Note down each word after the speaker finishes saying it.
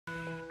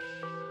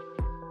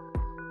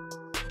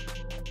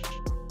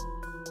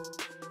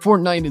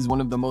Fortnite is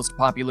one of the most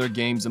popular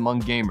games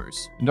among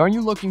gamers, and are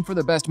you looking for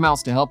the best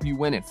mouse to help you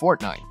win at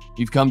Fortnite?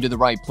 You've come to the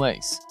right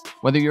place.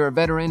 Whether you're a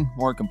veteran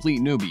or a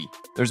complete newbie,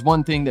 there's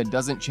one thing that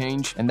doesn't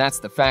change, and that's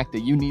the fact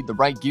that you need the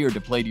right gear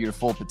to play to your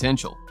full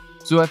potential.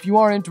 So if you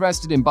are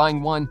interested in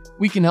buying one,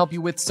 we can help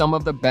you with some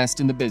of the best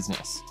in the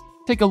business.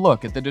 Take a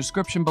look at the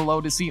description below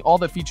to see all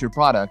the featured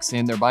products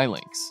and their buy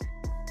links.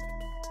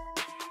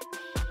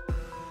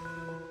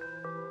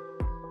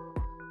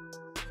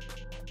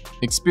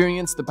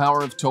 Experience the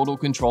power of total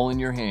control in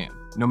your hand,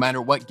 no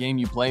matter what game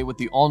you play with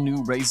the all-new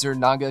Razer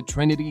Naga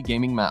Trinity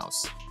gaming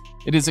mouse.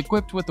 It is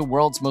equipped with the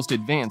world's most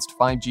advanced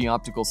 5G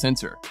optical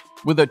sensor,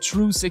 with a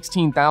true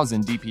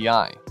 16,000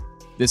 dpi.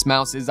 This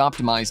mouse is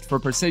optimized for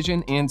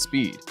precision and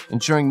speed,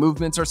 ensuring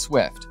movements are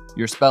swift,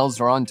 your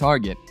spells are on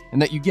target, and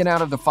that you get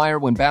out of the fire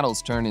when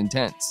battles turn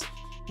intense.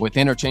 With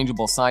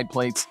interchangeable side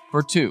plates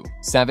for 2,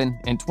 7,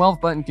 and 12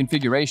 button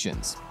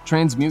configurations,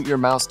 transmute your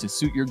mouse to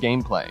suit your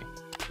gameplay.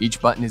 Each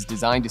button is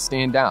designed to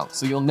stand out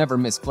so you'll never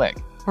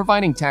misclick,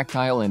 providing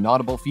tactile and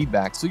audible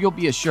feedback so you'll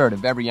be assured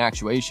of every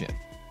actuation.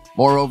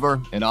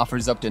 Moreover, it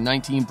offers up to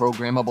 19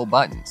 programmable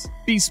buttons.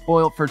 Be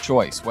spoilt for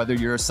choice whether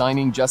you're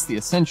assigning just the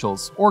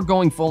essentials or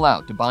going full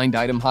out to bind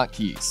item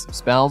hotkeys,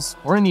 spells,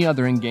 or any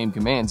other in-game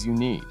commands you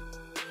need.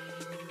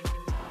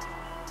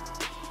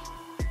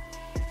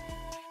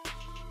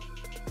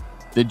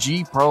 The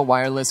G Pro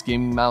wireless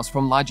gaming mouse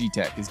from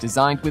Logitech is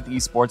designed with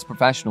esports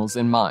professionals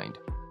in mind.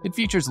 It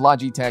features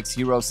Logitech's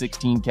Hero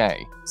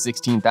 16K,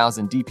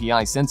 16,000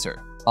 dpi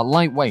sensor, a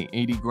lightweight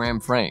 80-gram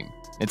frame.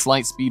 Its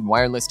light-speed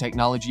wireless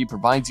technology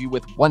provides you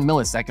with 1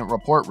 millisecond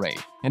report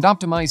rate and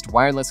optimized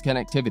wireless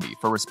connectivity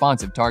for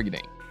responsive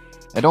targeting.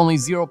 At only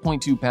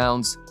 0.2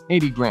 pounds,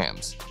 80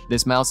 grams,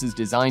 this mouse is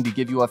designed to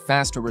give you a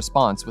faster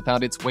response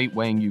without its weight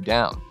weighing you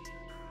down.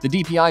 The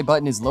DPI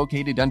button is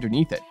located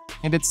underneath it,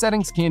 and its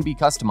settings can be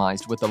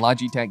customized with the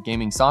Logitech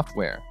gaming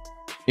software.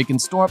 It can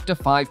store up to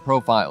 5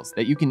 profiles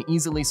that you can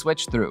easily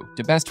switch through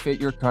to best fit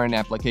your current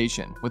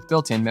application with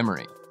built-in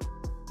memory.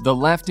 The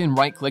left and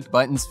right-click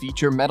buttons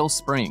feature metal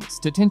springs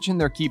to tension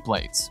their key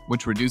plates,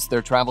 which reduce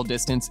their travel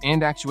distance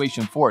and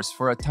actuation force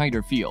for a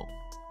tighter feel.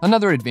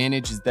 Another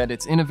advantage is that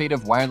its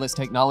innovative wireless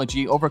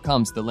technology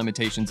overcomes the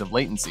limitations of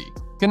latency,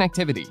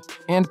 connectivity,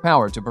 and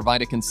power to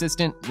provide a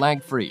consistent,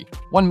 lag-free,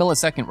 1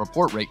 millisecond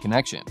report rate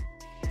connection.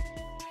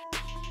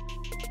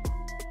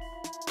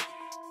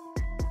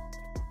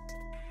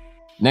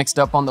 Next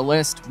up on the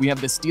list, we have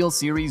the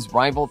SteelSeries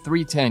Rival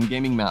 310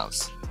 gaming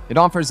mouse. It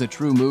offers a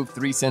true Move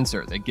 3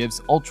 sensor that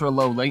gives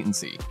ultra-low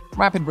latency,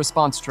 rapid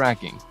response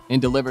tracking,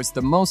 and delivers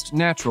the most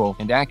natural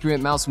and accurate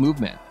mouse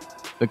movement.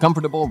 The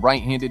comfortable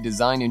right-handed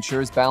design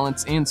ensures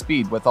balance and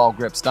speed with all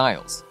grip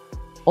styles.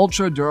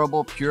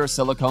 Ultra-durable pure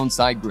silicone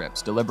side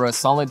grips deliver a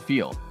solid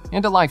feel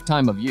and a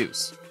lifetime of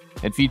use.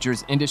 It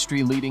features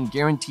industry-leading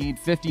guaranteed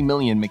 50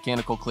 million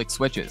mechanical click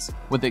switches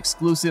with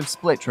exclusive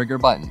split-trigger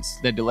buttons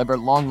that deliver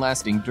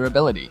long-lasting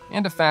durability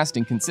and a fast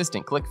and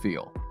consistent click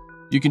feel.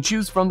 You can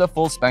choose from the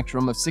full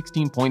spectrum of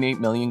 16.8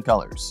 million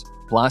colors.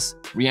 Plus,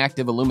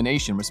 reactive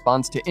illumination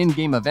responds to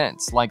in-game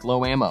events like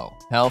low ammo,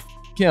 health,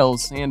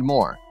 kills, and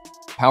more.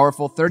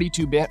 Powerful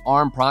 32-bit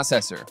ARM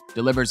processor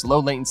delivers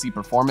low-latency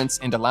performance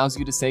and allows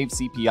you to save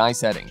CPI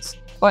settings,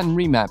 button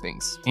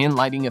remappings, and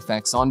lighting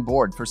effects on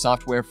board for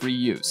software-free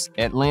use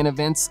at LAN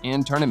events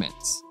and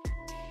tournaments.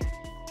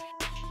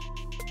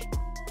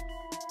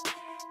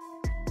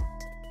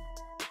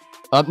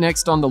 Up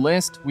next on the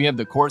list, we have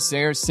the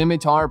Corsair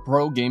Scimitar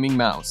Pro gaming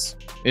mouse.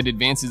 It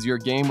advances your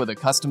game with a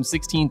custom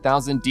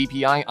 16,000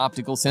 dpi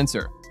optical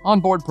sensor,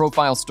 onboard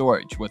profile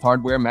storage with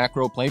hardware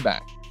macro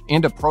playback,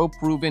 and a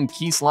pro-proven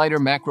key slider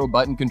macro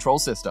button control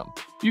system.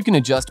 You can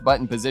adjust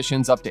button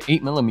positions up to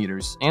 8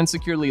 mm and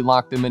securely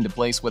lock them into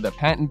place with a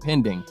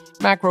patent-pending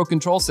macro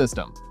control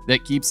system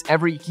that keeps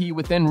every key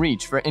within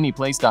reach for any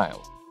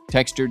playstyle.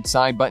 Textured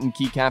side button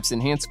keycaps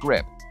enhance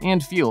grip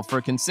and feel for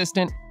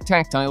consistent,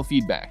 tactile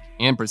feedback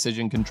and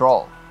precision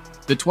control.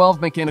 The 12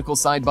 mechanical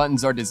side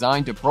buttons are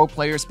designed to pro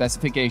player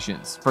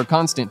specifications for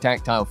constant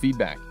tactile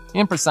feedback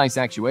and precise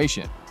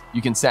actuation.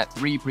 You can set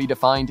 3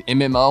 predefined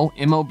MMO,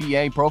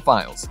 MOBA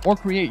profiles, or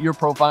create your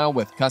profile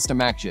with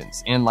custom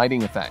actions and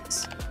lighting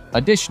effects.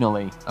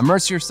 Additionally,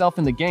 immerse yourself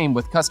in the game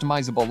with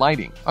customizable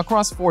lighting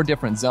across 4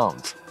 different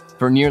zones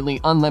for nearly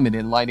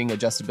unlimited lighting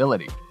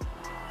adjustability.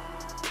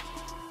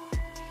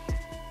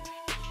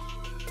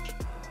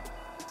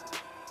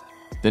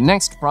 The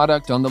next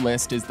product on the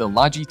list is the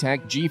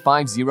Logitech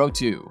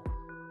G502.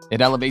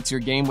 It elevates your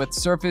game with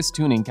surface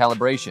tuning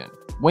calibration,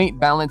 weight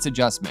balance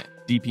adjustment,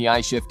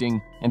 DPI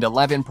shifting, and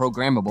 11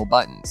 programmable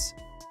buttons.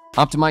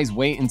 Optimize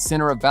weight and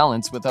center of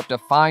balance with up to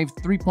 5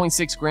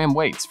 3.6-gram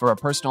weights for a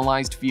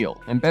personalized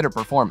feel and better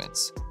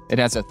performance. It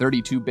has a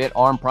 32-bit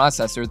ARM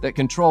processor that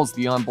controls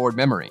the onboard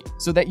memory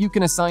so that you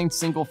can assign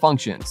single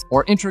functions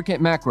or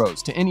intricate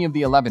macros to any of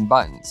the 11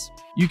 buttons.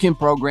 You can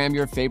program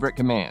your favorite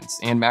commands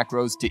and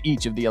macros to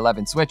each of the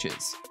 11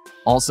 switches.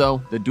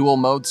 Also, the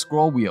dual-mode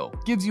scroll wheel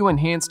gives you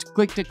enhanced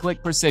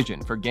click-to-click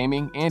precision for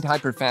gaming and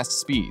hyper-fast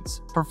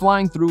speeds for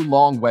flying through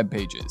long web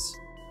pages.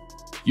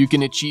 You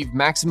can achieve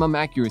maximum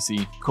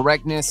accuracy,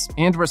 correctness,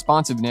 and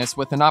responsiveness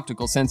with an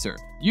optical sensor.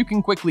 You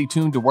can quickly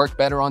tune to work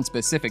better on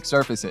specific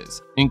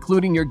surfaces,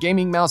 including your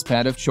gaming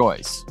mousepad of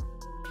choice.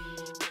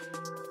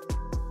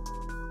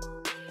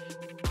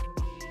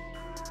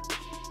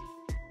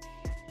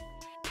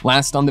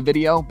 Last on the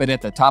video, but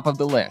at the top of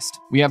the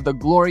list, we have the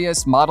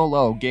glorious Model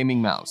O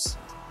gaming mouse.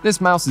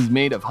 This mouse is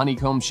made of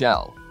honeycomb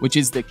shell, which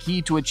is the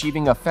key to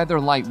achieving a feather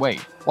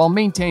lightweight while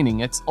maintaining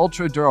its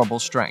ultra-durable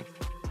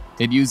strength.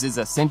 It uses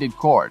a sended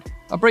cord,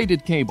 a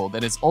braided cable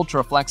that is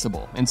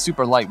ultra-flexible and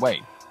super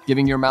lightweight,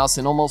 giving your mouse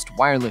an almost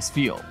wireless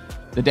feel.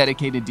 The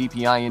dedicated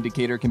DPI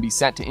indicator can be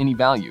set to any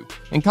value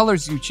and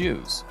colors you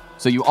choose,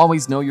 so you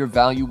always know your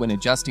value when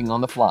adjusting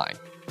on the fly.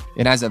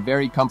 It has a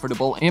very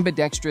comfortable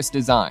ambidextrous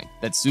design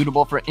that's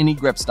suitable for any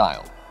grip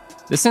style.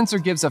 The sensor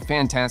gives a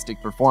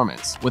fantastic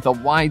performance with a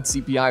wide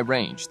CPI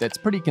range that's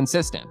pretty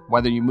consistent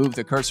whether you move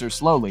the cursor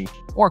slowly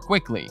or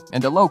quickly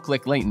and a low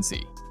click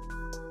latency.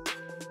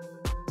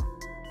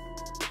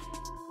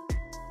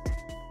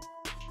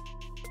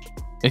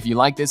 If you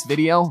like this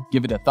video,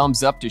 give it a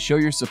thumbs up to show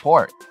your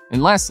support.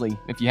 And lastly,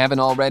 if you haven't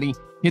already,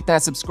 hit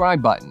that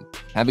subscribe button.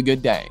 Have a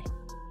good day.